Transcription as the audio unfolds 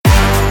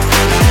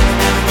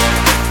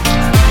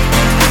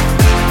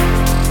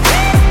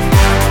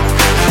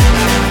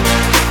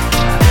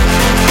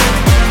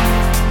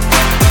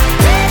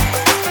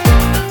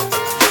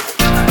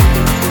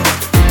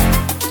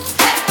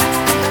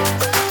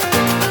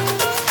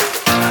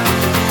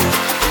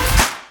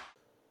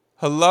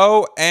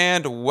Hello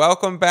and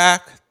welcome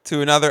back to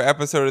another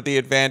episode of The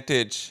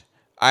Advantage.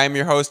 I am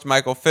your host,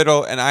 Michael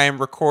Fiddle, and I am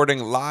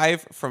recording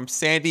live from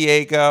San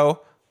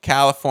Diego,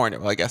 California.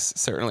 Well, I guess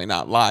certainly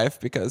not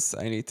live because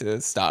I need to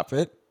stop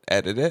it,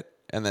 edit it,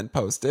 and then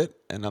post it,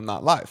 and I'm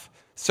not live.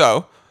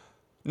 So,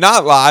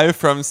 not live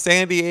from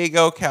San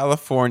Diego,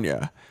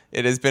 California.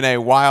 It has been a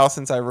while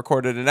since I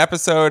recorded an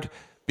episode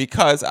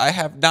because I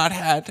have not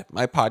had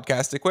my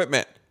podcast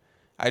equipment.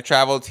 I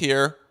traveled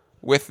here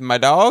with my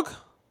dog,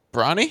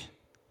 Bronny.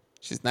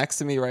 She's next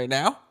to me right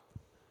now.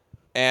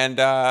 And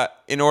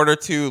in order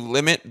to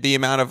limit the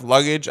amount of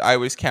luggage I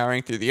was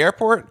carrying through the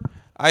airport,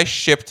 I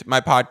shipped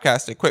my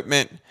podcast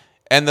equipment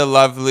and the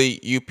lovely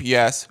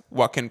UPS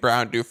What Can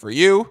Brown Do For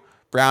You?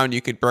 Brown,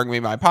 you could bring me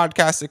my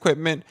podcast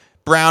equipment.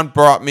 Brown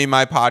brought me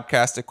my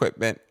podcast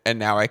equipment, and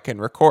now I can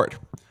record.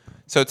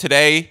 So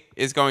today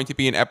is going to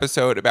be an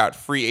episode about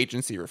free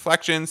agency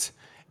reflections,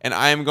 and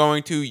I am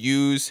going to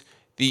use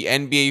the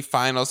NBA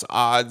Finals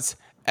odds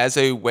as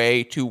a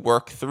way to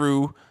work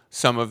through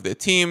some of the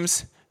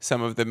teams,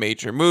 some of the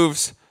major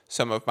moves,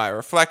 some of my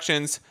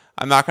reflections.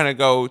 I'm not going to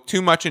go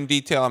too much in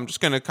detail. I'm just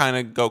going to kind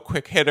of go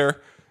quick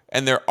hitter.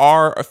 And there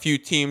are a few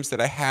teams that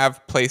I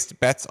have placed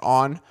bets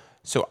on,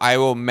 so I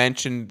will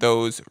mention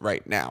those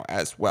right now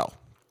as well.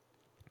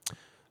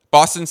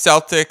 Boston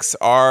Celtics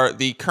are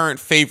the current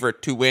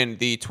favorite to win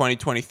the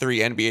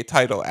 2023 NBA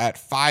title at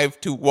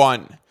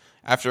 5-1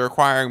 after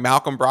acquiring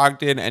Malcolm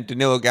Brogdon and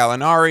Danilo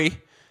Gallinari.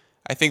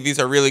 I think these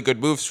are really good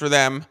moves for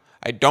them.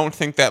 I don't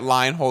think that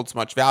line holds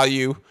much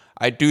value.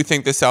 I do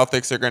think the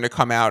Celtics are going to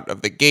come out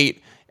of the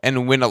gate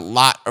and win a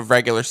lot of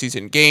regular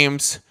season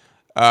games.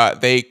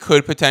 They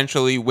could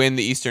potentially win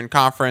the Eastern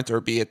Conference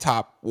or be a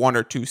top 1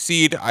 or 2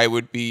 seed. I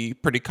would be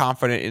pretty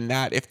confident in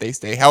that if they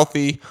stay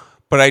healthy.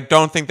 But I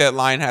don't think that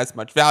line has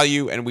much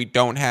value, and we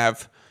don't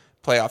have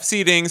playoff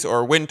seedings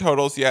or win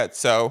totals yet,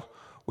 so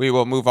we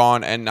will move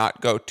on and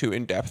not go too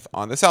in-depth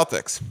on the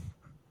Celtics.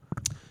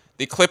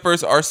 The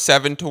Clippers are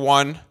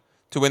 7-1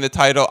 to win the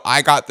title.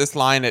 I got this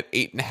line at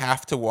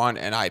 8.5-1,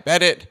 and I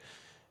bet it.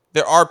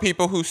 There are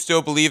people who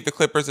still believe the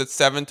Clippers at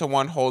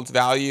 7-1 holds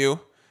value.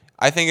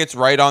 I think it's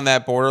right on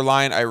that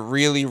borderline. I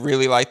really,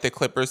 really like the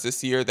Clippers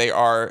this year. They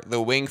are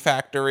the wing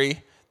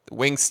factory, the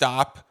wing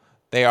stop.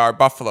 They are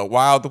Buffalo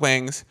Wild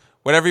Wings,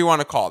 whatever you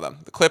want to call them.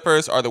 The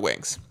Clippers are the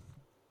wings.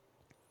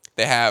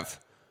 They have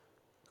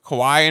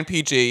Kawhi and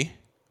PG,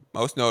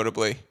 most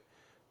notably.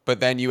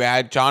 But then you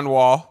add John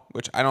Wall,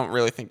 which I don't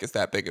really think is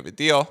that big of a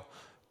deal.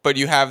 But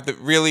you have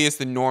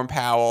the Norm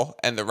Powell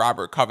and the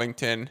Robert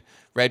Covington,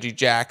 Reggie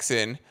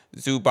Jackson,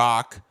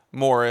 Zubac,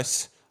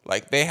 Morris.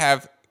 Like, they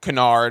have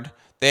Kennard.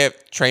 They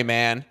have Trey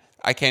Mann.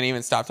 I can't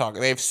even stop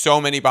talking. They have so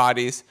many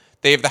bodies.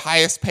 They have the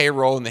highest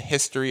payroll in the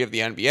history of the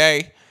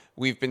NBA.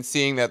 We've been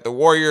seeing that the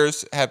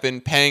Warriors have been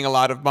paying a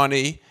lot of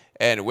money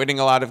and winning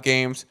a lot of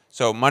games.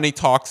 So money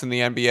talks in the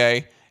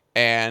NBA,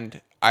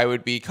 and I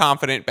would be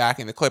confident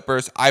backing the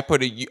Clippers. I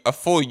put a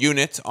full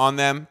unit on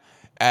them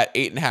at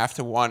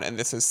 8.5-1, and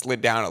this has slid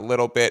down a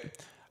little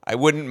bit. I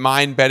wouldn't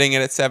mind betting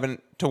it at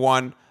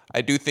 7-1.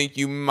 I do think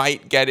you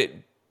might get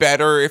it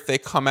better if they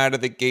come out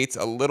of the gates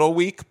a little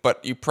weak,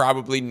 but you're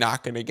probably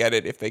not going to get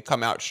it if they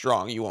come out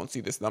strong. You won't see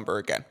this number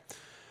again.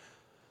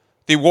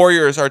 The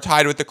Warriors are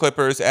tied with the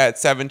Clippers at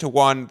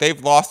 7-1.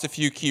 They've lost a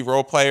few key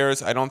role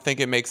players. I don't think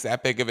it makes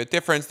that big of a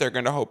difference. They're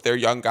going to hope their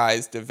young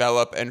guys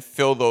develop and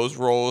fill those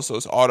roles,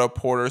 those Otto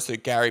Porters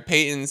that Gary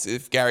Payton's.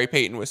 If Gary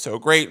Payton was so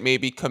great,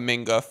 maybe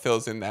Kuminga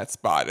fills in that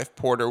spot. If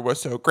Porter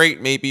was so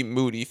great, maybe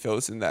Moody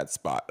fills in that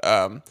spot.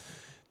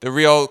 The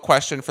real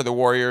question for the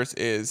Warriors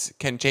is,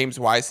 can James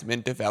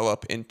Wiseman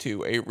develop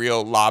into a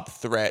real lob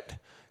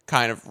threat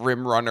kind of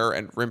rim runner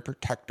and rim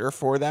protector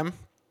for them?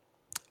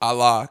 A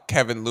la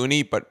Kevin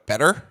Looney, but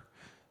better.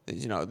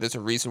 You know, there's a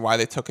reason why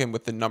they took him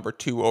with the number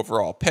 2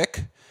 overall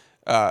pick.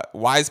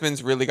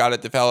 Wiseman's really got to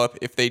develop.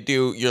 If they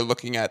do, you're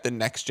looking at the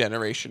next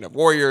generation of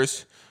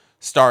Warriors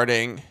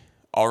starting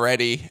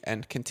already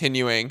and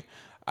continuing.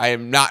 I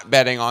am not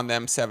betting on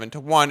them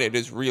 7-1. It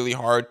is really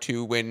hard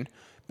to win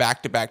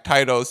back-to-back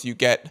titles. You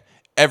get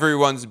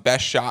everyone's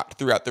best shot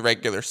throughout the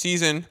regular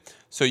season,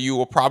 so you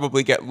will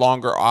probably get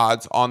longer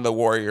odds on the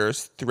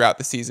Warriors throughout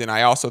the season.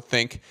 I also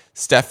think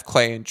Steph,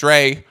 Clay, and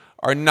Dre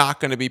are not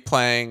going to be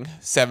playing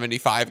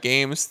 75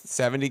 games,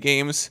 70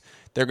 games.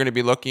 They're going to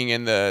be looking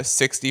in the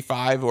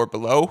 65 or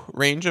below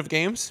range of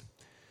games.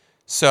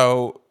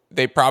 So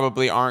they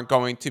probably aren't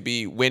going to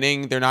be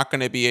winning. They're not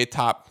going to be a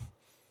top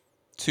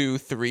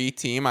 2-3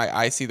 team.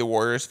 I see the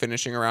Warriors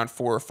finishing around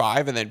 4 or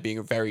 5 and then being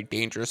a very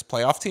dangerous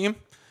playoff team.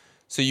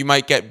 So you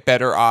might get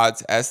better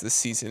odds as the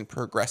season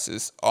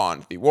progresses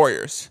on the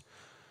Warriors.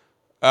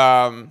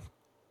 Let's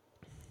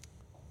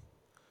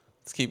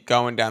keep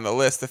going down the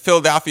list. The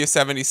Philadelphia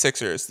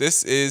 76ers.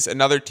 This is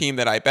another team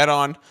that I bet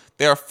on.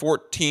 They are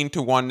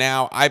 14-1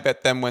 now. I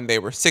bet them when they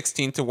were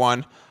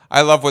 16-1.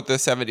 I love what the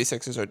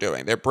 76ers are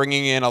doing. They're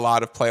bringing in a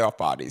lot of playoff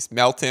bodies.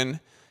 Melton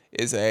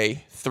is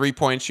a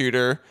three-point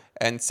shooter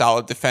and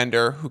solid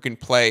defender who can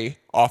play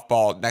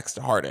off-ball next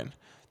to Harden.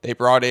 They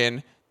brought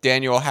in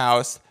Daniel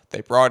House.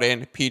 They brought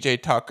in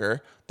PJ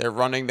Tucker. They're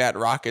running that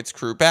Rockets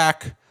crew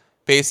back.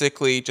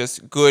 Basically,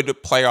 just good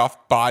playoff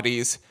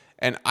bodies.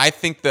 And I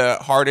think the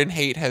Harden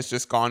hate has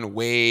just gone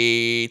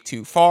way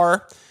too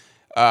far.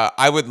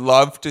 I would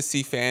love to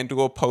see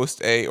FanDuel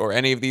post or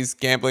any of these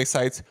gambling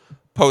sites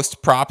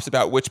post props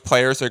about which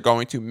players are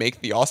going to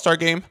make the All-Star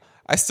game.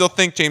 I still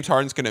think James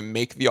Harden's going to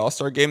make the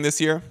All-Star game this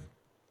year.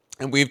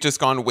 And we've just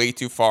gone way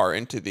too far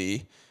into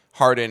the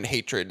Harden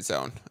hatred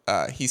zone.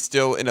 He's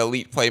still an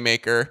elite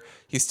playmaker.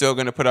 He's still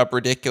going to put up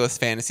ridiculous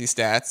fantasy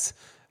stats.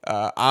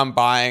 I'm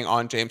buying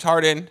on James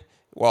Harden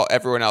while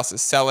everyone else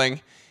is selling.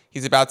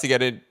 He's about to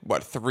get a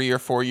 3 or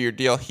 4 year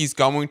deal. He's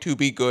going to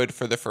be good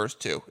for the first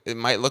two. It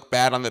might look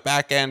bad on the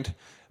back end,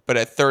 but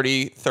at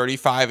 30,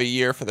 35 a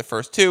year for the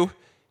first two,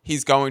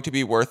 he's going to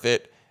be worth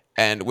it.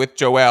 And with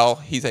Joel,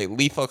 he's a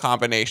lethal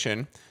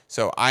combination.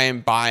 So I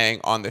am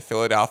buying on the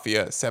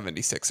Philadelphia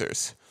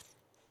 76ers.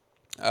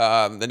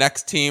 The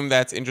next team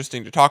that's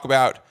interesting to talk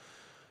about,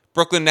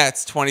 Brooklyn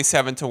Nets,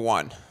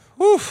 27-1.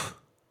 Whew.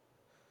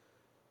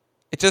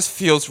 It just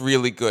feels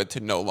really good to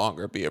no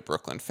longer be a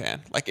Brooklyn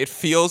fan. Like, it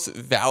feels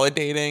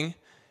validating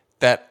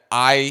that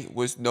I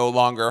was no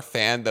longer a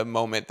fan the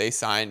moment they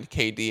signed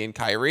KD and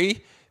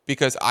Kyrie,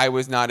 because I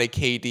was not a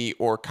KD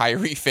or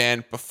Kyrie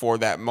fan before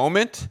that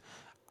moment.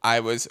 I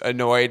was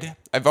annoyed.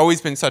 I've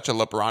always been such a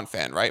LeBron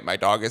fan, right? My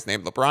dog is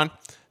named LeBron.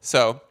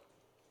 So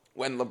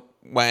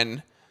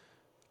when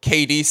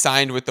KD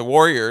signed with the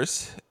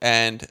Warriors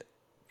and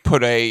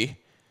put a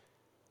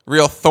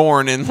real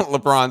thorn in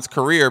LeBron's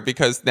career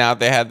because now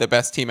they had the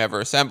best team ever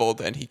assembled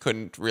and he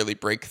couldn't really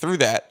break through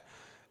that,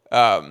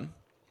 I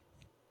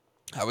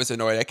was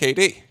annoyed at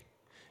KD.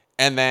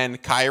 And then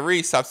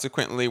Kyrie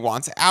subsequently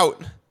wants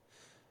out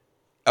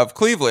of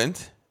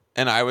Cleveland,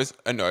 and I was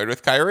annoyed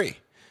with Kyrie.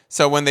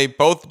 So when they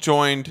both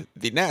joined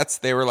the Nets,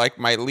 they were like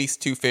my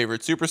least two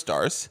favorite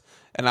superstars.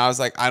 And I was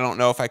like, I don't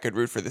know if I could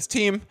root for this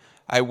team.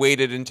 I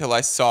waited until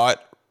I saw it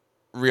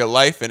real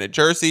life in a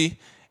jersey.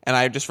 And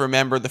I just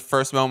remember the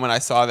first moment I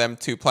saw them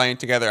two playing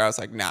together, I was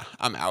like, nah,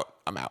 I'm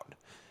out.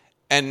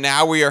 And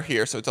now we are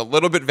here. So it's a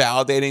little bit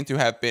validating to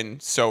have been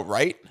so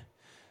right.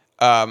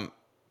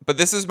 But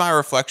this is my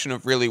reflection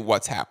of really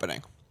what's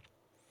happening.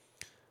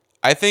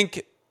 I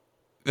think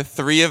the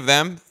three of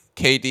them,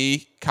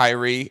 KD,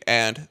 Kyrie,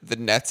 and the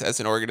Nets as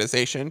an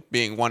organization,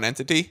 being one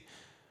entity,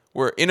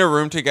 were in a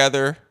room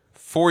together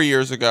 4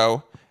 years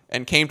ago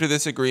and came to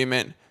this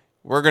agreement.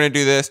 We're going to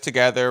do this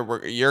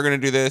together. You're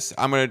going to do this.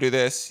 I'm going to do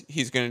this.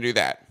 He's going to do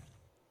that.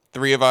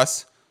 Three of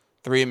us,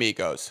 three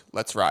amigos.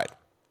 Let's ride.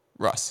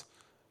 Russ.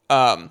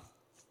 And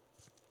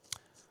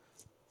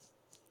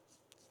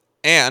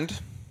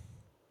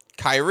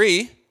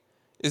Kyrie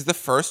is the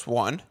first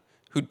one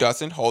who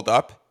doesn't hold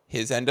up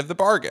his end of the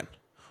bargain.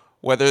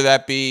 Whether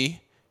that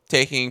be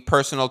taking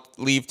personal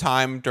leave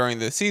time during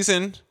the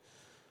season,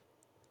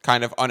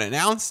 kind of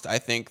unannounced. I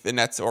think the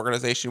Nets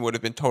organization would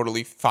have been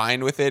totally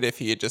fine with it if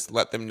he had just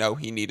let them know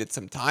he needed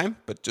some time,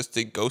 but just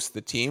to ghost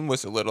the team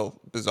was a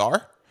little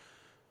bizarre.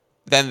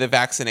 Then the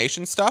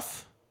vaccination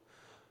stuff.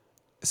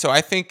 So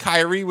I think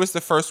Kyrie was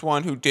the first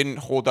one who didn't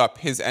hold up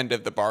his end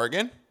of the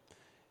bargain.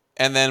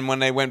 And then when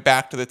they went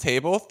back to the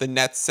table, the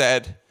Nets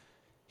said,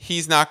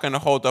 he's not going to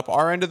hold up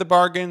our end of the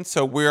bargain,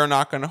 so we're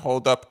not going to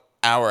hold up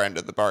our end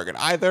of the bargain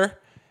either.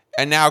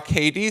 And now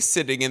KD's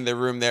sitting in the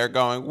room there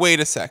going, wait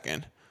a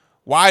second.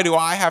 Why do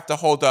I have to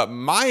hold up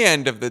my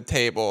end of the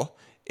table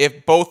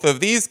if both of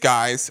these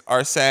guys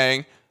are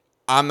saying,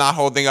 I'm not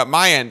holding up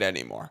my end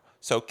anymore?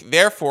 So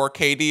therefore,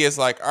 KD is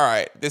like, all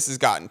right, this has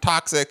gotten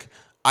toxic.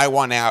 I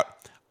want out.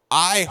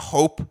 I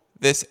hope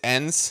this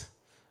ends.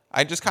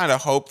 I just kind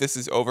of hope this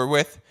is over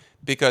with,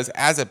 because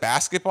as a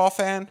basketball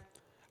fan,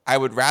 I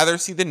would rather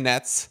see the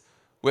Nets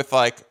with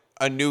like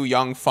a new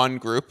young fun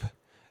group.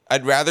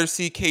 I'd rather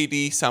see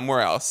KD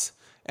somewhere else,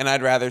 and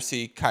I'd rather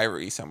see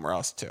Kyrie somewhere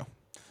else too.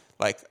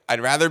 Like, I'd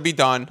rather be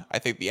done. I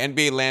think the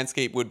NBA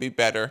landscape would be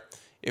better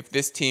if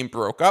this team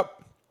broke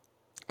up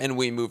and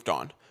we moved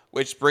on.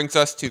 Which brings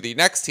us to the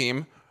next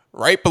team,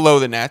 right below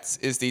the Nets,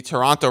 is the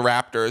Toronto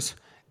Raptors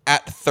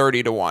at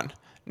 30-1.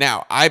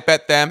 Now, I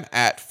bet them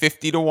at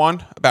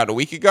 50-1 about a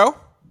week ago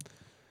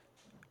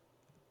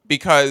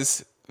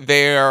because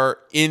they're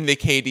in the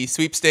KD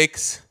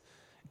sweepstakes,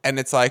 and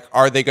it's like,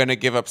 are they going to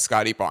give up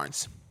Scottie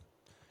Barnes?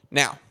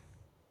 Now,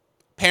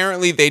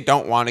 apparently they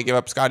don't want to give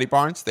up Scottie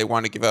Barnes. They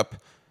want to give up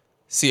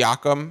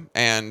Siakam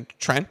and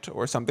Trent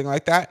or something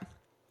like that.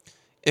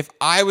 If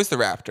I was the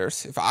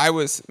Raptors, if I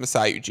was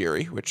Masai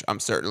Ujiri, which I'm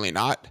certainly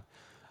not,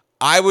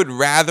 I would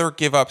rather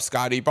give up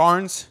Scottie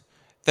Barnes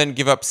than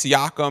give up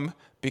Siakam,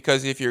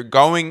 because if you're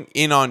going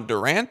in on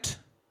Durant,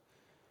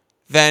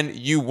 then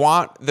you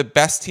want the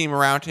best team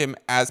around him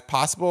as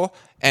possible.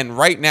 And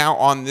right now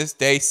on this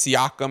day,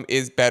 Siakam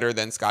is better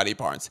than Scottie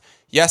Barnes.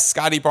 Yes,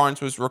 Scottie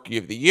Barnes was Rookie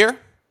of the Year,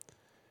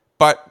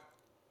 but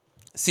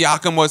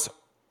Siakam was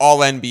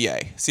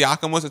All-NBA.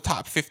 Siakam was a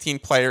top 15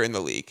 player in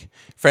the league.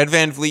 Fred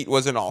VanVleet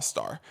was an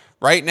all-star.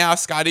 Right now,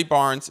 Scottie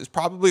Barnes is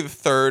probably the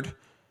third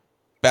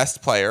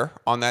best player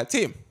on that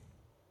team.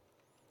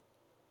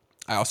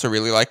 I also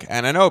really like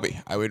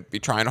Anunoby. I would be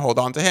trying to hold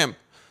on to him.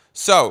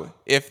 So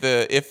if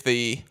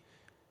the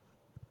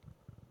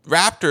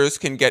Raptors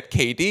can get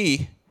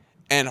KD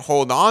and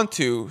hold on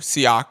to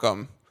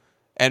Siakam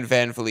and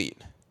Van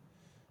Vliet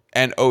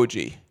and OG,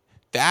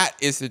 that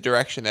is the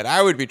direction that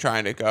I would be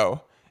trying to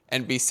go,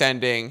 and be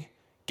sending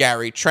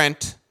Gary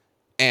Trent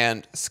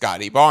and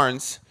Scotty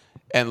Barnes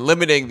and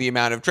limiting the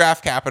amount of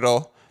draft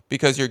capital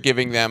because you're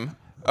giving them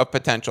a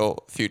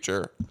potential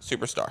future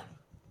superstar.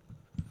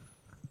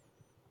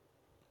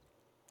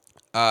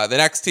 The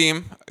next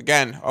team,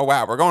 again, oh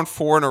wow, we're going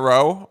 4 in a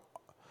row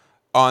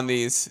on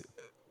these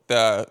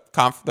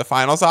the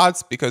finals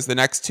odds, because the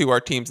next 2 are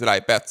teams that I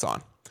bets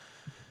on.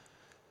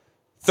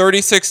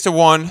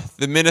 36-1,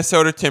 the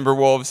Minnesota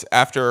Timberwolves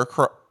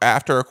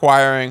after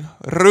acquiring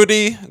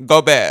Rudy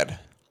Gobert,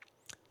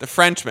 the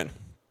Frenchman.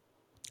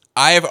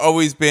 I have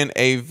always been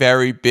a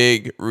very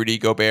big Rudy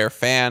Gobert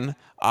fan.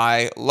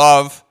 I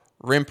love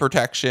rim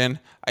protection.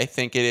 I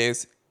think it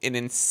is an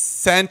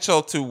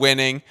essential to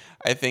winning.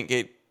 I think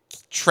it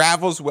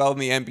travels well in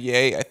the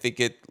NBA. I think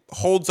it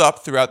holds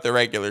up throughout the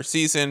regular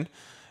season.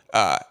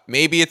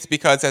 Maybe it's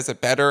because as a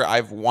bettor,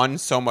 I've won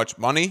so much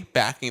money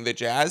backing the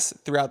Jazz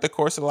throughout the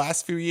course of the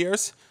last few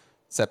years,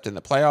 except in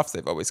the playoffs.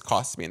 They've always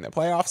cost me in the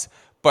playoffs.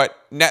 But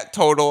net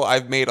total,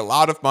 I've made a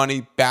lot of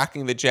money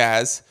backing the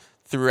Jazz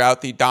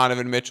throughout the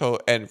Donovan Mitchell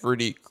and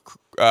Rudy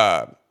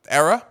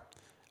era.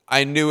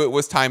 I knew it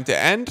was time to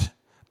end,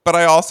 but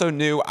I also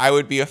knew I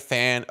would be a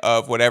fan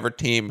of whatever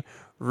team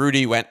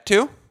Rudy went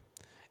to.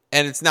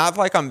 And it's not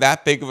like I'm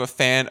that big of a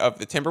fan of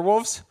the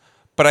Timberwolves,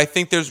 but I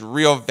think there's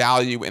real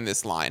value in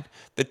this line.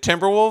 The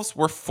Timberwolves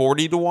were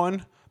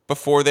 40-1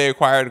 before they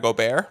acquired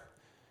Gobert,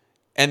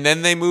 and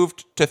then they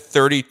moved to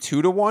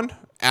 32-1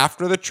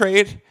 after the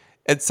trade,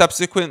 and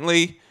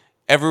subsequently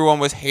everyone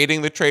was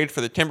hating the trade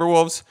for the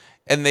Timberwolves,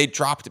 and they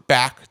dropped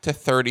back to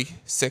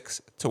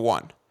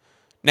 36-1.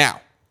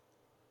 Now,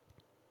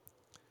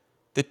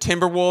 the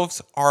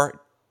Timberwolves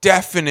are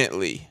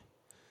definitely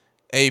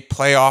a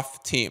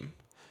playoff team.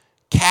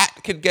 Cat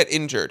could get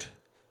injured.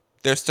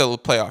 They're still a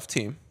playoff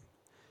team.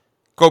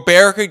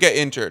 Gobert could get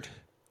injured.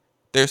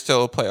 They're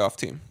still a playoff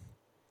team.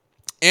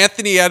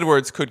 Anthony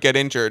Edwards could get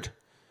injured.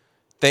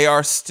 They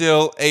are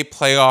still a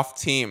playoff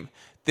team.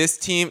 This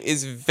team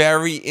is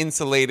very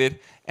insulated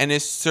and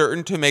is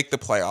certain to make the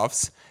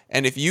playoffs.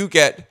 And if you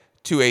get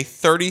to a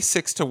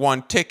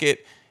 36-1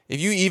 ticket, if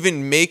you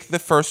even make the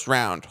first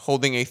round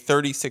holding a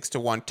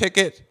 36-1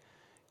 ticket,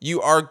 you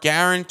are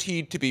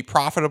guaranteed to be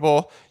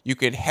profitable. You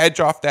can hedge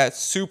off that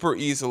super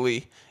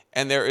easily,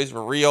 and there is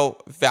real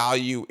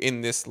value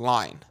in this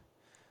line.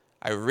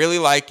 I really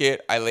like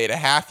it. I laid a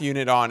half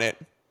unit on it.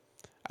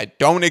 I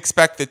don't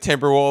expect the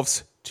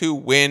Timberwolves to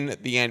win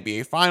the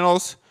NBA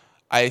Finals.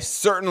 I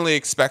certainly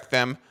expect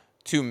them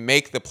to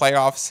make the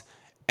playoffs,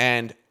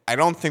 and I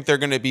don't think they're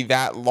going to be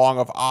that long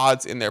of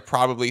odds in their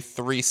probably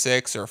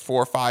 3-6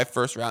 or 4-5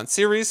 first-round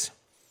series.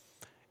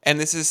 And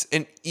this is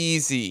an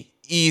easy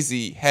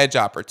hedge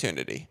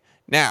opportunity.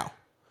 Now,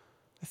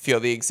 I feel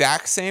the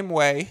exact same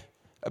way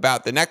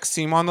about the next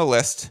team on the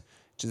list,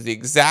 which is the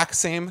exact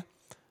same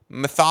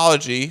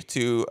methodology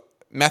to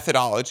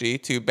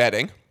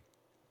betting,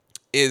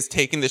 is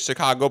taking the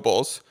Chicago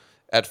Bulls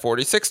at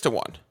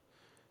 46-1.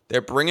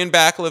 They're bringing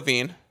back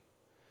LaVine.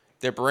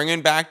 They're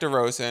bringing back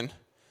DeRozan.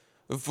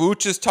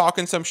 Vooch is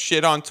talking some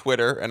shit on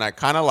Twitter, and I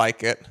kind of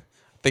like it. I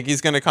think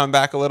he's going to come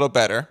back a little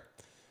better.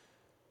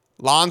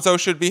 Lonzo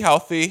should be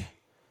healthy.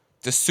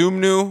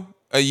 Desumnu,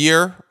 a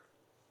year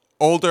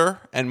older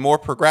and more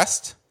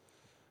progressed.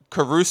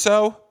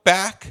 Caruso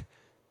back.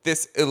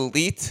 This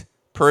elite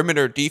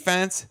perimeter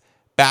defense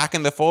back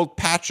in the fold.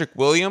 Patrick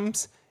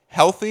Williams,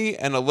 healthy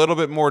and a little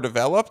bit more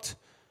developed.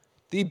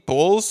 The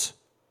Bulls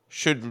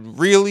should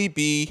really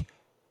be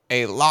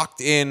a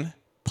locked-in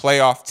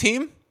playoff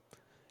team.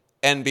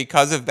 And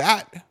because of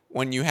that,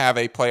 when you have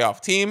a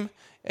playoff team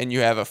and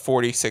you have a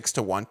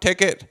 46-1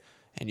 ticket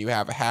and you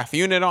have a half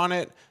unit on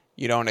it,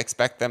 you don't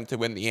expect them to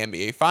win the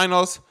NBA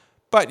Finals,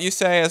 but you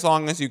say as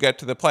long as you get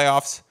to the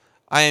playoffs,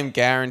 I am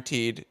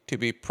guaranteed to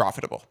be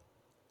profitable.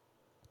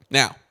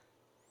 Now,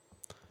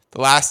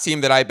 the last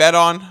team that I bet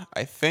on,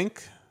 the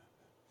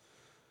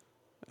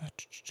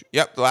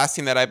last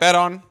team that I bet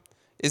on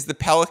is the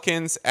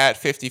Pelicans at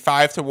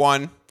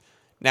 55-1.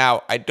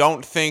 Now, I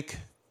don't think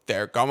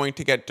they're going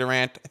to get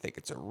Durant. I think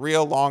it's a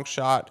real long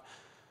shot.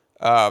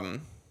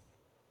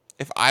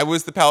 If I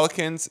was the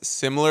Pelicans,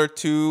 similar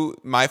to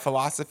my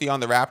philosophy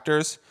on the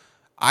Raptors,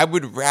 I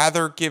would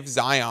rather give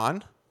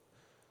Zion.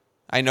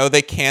 I know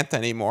they can't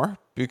anymore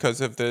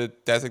because of the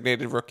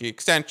designated rookie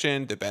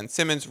extension, the Ben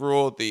Simmons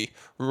rule, the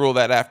rule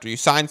that after you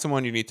sign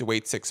someone, you need to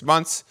wait 6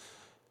 months.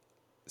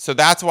 So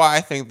that's why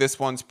I think this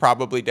one's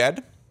probably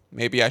dead.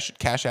 Maybe I should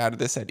cash out of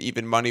this at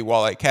even money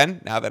while I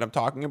can, now that I'm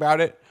talking about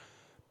it.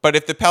 But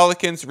if the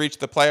Pelicans reach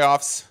the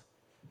playoffs,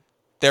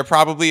 they're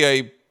probably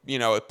a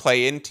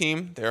play-in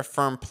team. They're a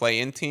firm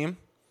play-in team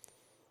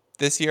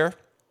this year.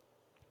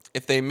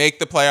 If they make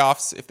the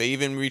playoffs, if they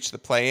even reach the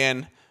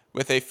play-in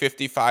with a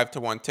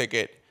 55-1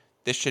 ticket,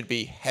 this should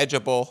be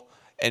hedgeable.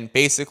 And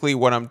basically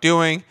what I'm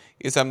doing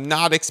is I'm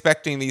not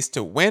expecting these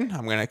to win.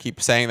 I'm going to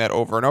keep saying that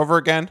over and over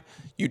again.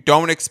 You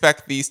don't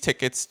expect these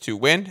tickets to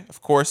win.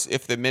 Of course,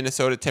 if the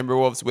Minnesota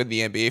Timberwolves win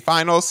the NBA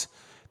Finals,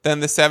 then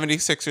the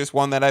 76ers,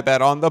 one that I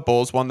bet on, the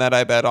Bulls, one that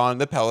I bet on,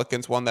 the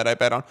Pelicans, one that I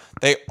bet on,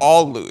 they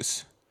all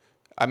lose.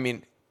 I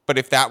mean, but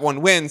if that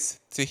one wins,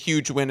 it's a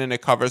huge win and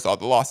it covers all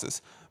the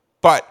losses.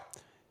 But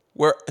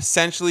we're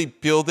essentially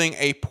building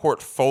a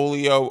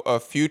portfolio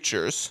of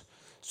futures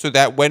so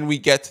that when we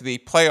get to the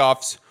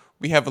playoffs,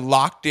 we have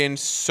locked in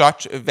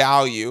such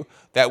value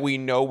that we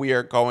know we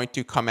are going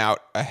to come out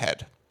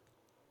ahead.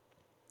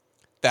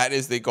 That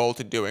is the goal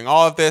to doing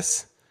all of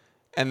this.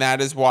 And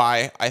that is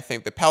why I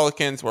think the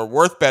Pelicans were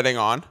worth betting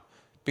on,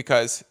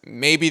 because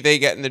maybe they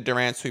get in the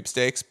Durant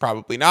sweepstakes,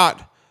 probably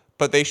not,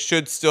 but they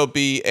should still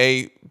be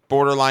a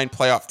borderline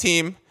playoff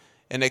team,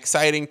 an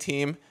exciting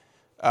team.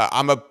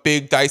 I'm a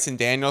big Dyson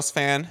Daniels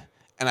fan,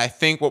 and I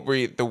think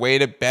the way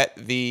to bet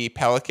the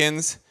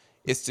Pelicans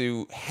is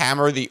to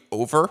hammer the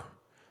over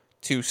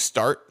to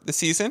start the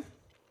season.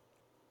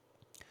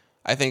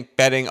 I think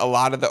betting a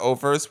lot of the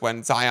overs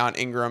when Zion,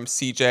 Ingram,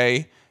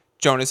 CJ,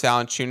 Jonas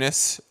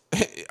Valanciunas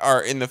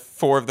are in the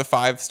 4 of the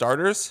 5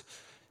 starters,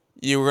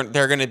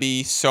 they're going to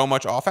be so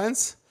much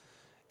offense.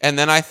 And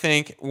then I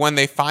think when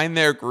they find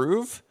their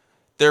groove,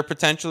 they're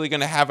potentially going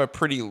to have a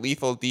pretty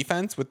lethal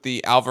defense with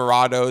the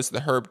Alvarados,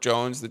 the Herb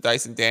Jones, the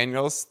Dyson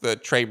Daniels, the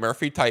Trey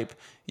Murphy type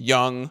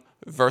young,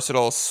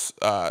 versatile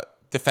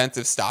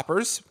defensive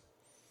stoppers.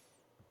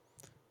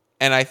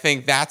 And I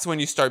think that's when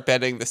you start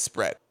betting the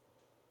spread.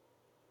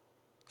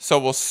 So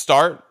we'll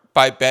start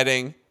by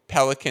betting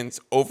Pelicans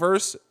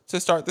overs to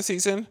start the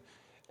season.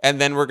 And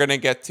then we're going to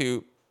get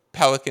to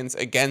Pelicans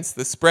against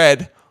the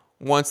spread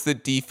once the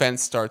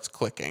defense starts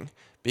clicking.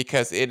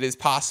 Because it is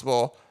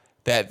possible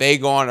that they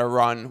go on a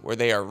run where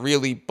they are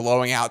really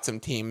blowing out some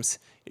teams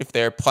if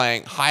they're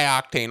playing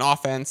high-octane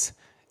offense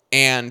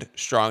and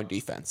strong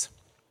defense.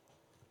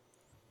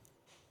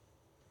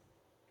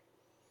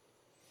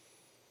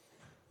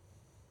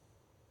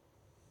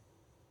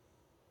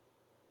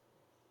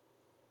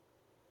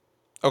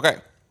 Okay,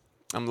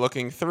 I'm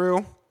looking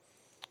through.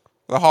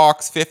 The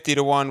Hawks,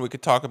 50-1. We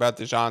could talk about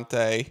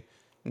DeJounte.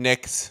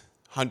 Knicks,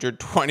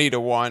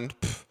 120-1.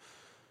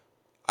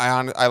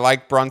 I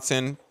like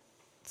Brunson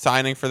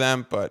signing for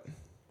them, but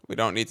we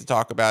don't need to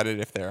talk about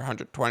it if they're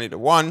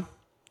 120-1.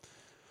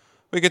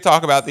 We could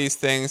talk about these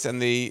things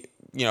and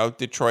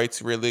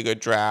Detroit's really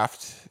good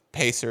draft.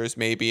 Pacers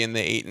maybe in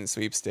the 8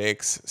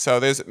 sweepstakes. So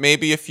there's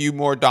maybe a few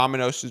more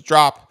dominoes to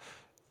drop.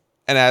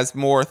 And as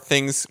more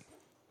things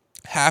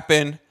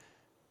happen,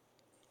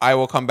 I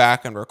will come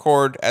back and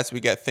record as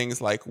we get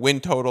things like win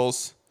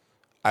totals.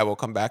 I will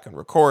come back and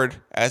record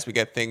as we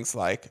get things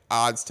like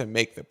odds to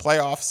make the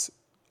playoffs.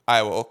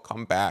 I will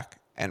come back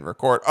and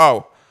record.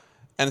 Oh,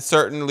 and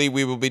certainly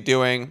we will be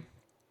doing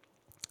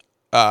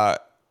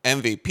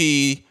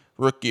MVP,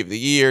 Rookie of the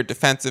Year,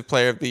 Defensive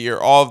Player of the Year,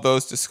 all of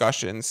those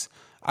discussions.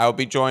 I will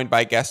be joined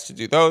by guests to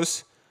do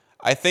those.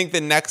 I think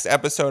the next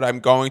episode I'm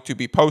going to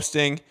be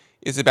posting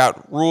is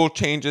about rule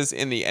changes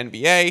in the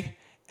NBA,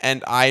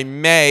 and I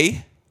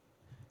may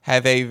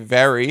have a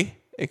very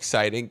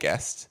exciting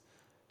guest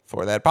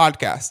for that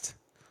podcast.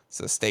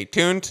 So stay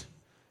tuned.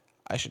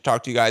 I should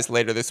talk to you guys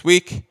later this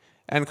week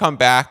and come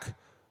back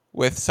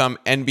with some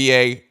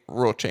NBA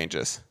rule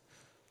changes.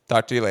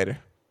 Talk to you later.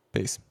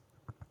 Peace.